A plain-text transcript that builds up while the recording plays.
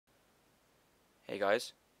Hey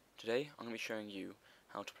guys, today I'm going to be showing you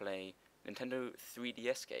how to play Nintendo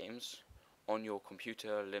 3DS games on your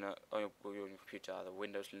computer, Linux, on your computer, either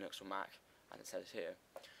Windows, Linux or Mac, and it says here.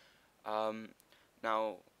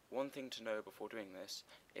 Now, one thing to know before doing this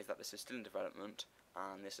is that this is still in development,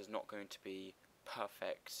 and this is not going to be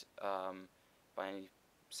perfect by any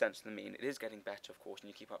sense of the mean. It is getting better, of course, and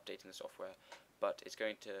you keep updating the software, but it's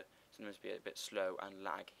going to sometimes be a bit slow and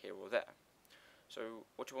lag here or there. So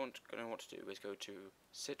what you're going to want to do is go to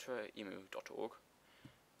citraemu.org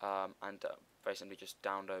and very simply just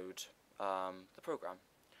download the program.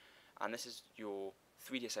 And this is your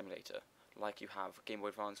 3DS emulator, like you have Game Boy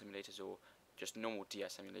Advance emulators or just normal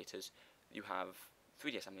DS emulators. You have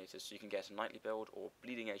 3DS emulators, so you can get a nightly build or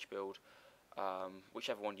bleeding edge build,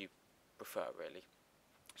 whichever one you prefer really.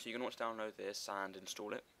 So you're going to want to download this and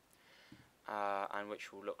install it, and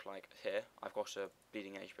which will look like here. I've got a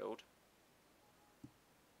bleeding edge build.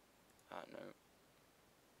 No.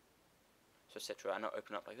 So Citra, and it'll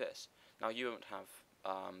open up like this. Now you won't have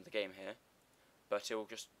the game here, but it will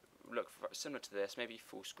just look similar to this. Maybe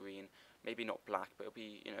full screen, maybe not black, but it'll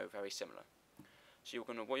be very similar. So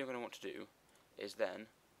what you're gonna want to do is then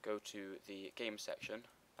go to the game section.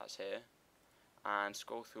 That's here, and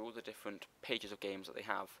scroll through all the different pages of games that they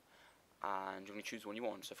have, and you're gonna choose the one you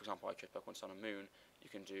want. So for example, I chose Pokemon Sun and Moon. You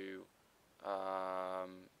can do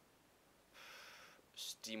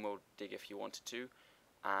SteamWorld Dig if you wanted to,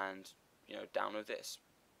 and download this.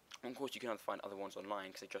 And of course, you can find other ones online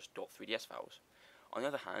because they're just .3ds files. On the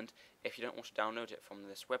other hand, if you don't want to download it from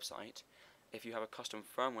this website, if you have a custom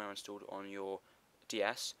firmware installed on your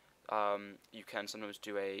DS, you can sometimes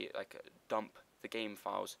do dump the game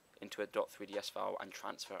files into a .3ds file and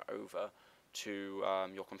transfer over to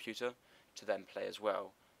your computer to then play as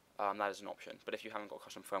well. That is an option. But if you haven't got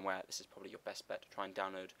custom firmware, this is probably your best bet to try and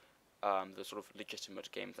download the sort of legitimate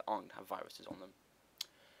games that aren't have viruses on them.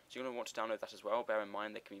 So you're going to want to download that as well. Bear in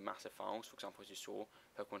mind they can be massive files. For example, as you saw,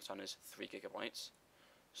 Pokemon Sun is 3 GB.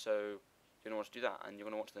 So you're going to want to do that, and you're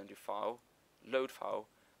going to want to then do File, Load File,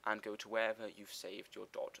 and go to wherever you've saved your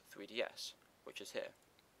 .3ds, which is here.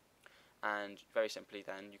 And very simply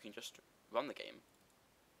then you can just run the game.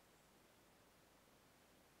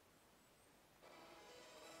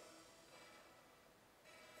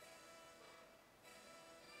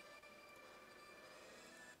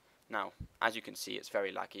 Now, as you can see, it's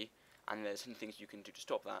very laggy, and there's some things you can do to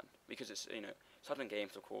stop that, because it's, certain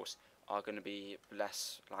games, of course, are going to be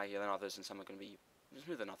less laggy than others, and some are going to be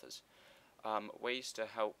smoother than others. Ways to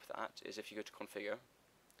help that is if you go to Configure,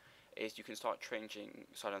 is you can start changing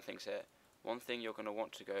certain things here. One thing you're going to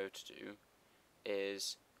want to go to do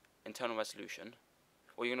is internal resolution,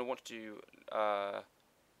 or you're going to want to do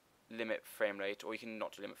limit frame rate, or you can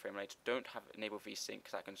not do limit frame rate. Don't have enable VSync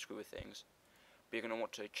because that can screw with things. But you're going to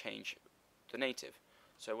want to change the native.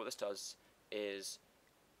 So what this does is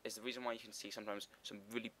the reason why you can see sometimes some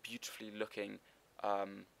really beautifully looking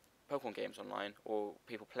Pokemon games online, or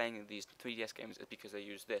people playing these 3DS games, is because they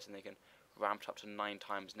use this and they can ramp it up to 9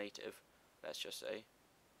 times native. Let's just say,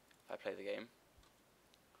 if I play the game,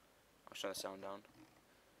 I'll turn the sound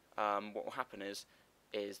down. What will happen is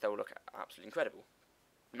they will look absolutely incredible.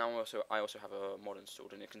 Now I also have a mod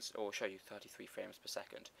installed, and it can show you 33 frames per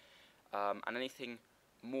second. And anything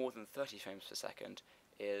more than 30 frames per second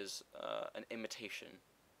is an imitation,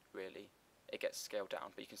 really. It gets scaled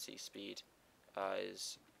down, but you can see speed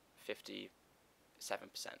is 57%.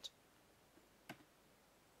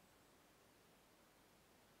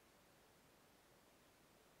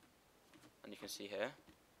 And you can see here,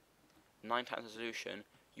 9 times resolution,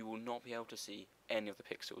 you will not be able to see any of the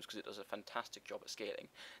pixels because it does a fantastic job at scaling.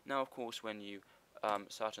 Now, of course, when you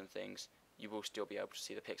certain things, you will still be able to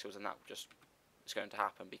see the pixels, and that just is going to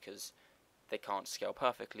happen because they can't scale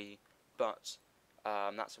perfectly. But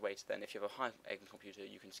that's a way to then, if you have a high-end computer,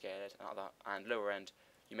 you can scale it, and lower end,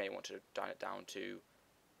 you may want to dial it down to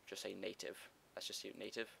just say native. Let's just see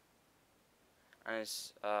native, and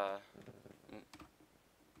it's, the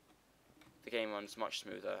game runs much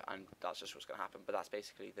smoother, and that's just what's going to happen. But that's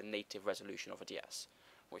basically the native resolution of a DS,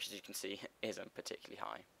 which, as you can see, isn't particularly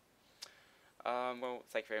high. Well,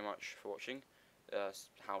 thank you very much for watching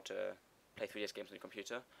how to play 3DS games on your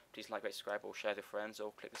computer. Please like, rate, subscribe, or share with your friends,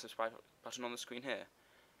 or click the subscribe button on the screen here.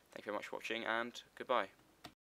 Thank you very much for watching, and goodbye.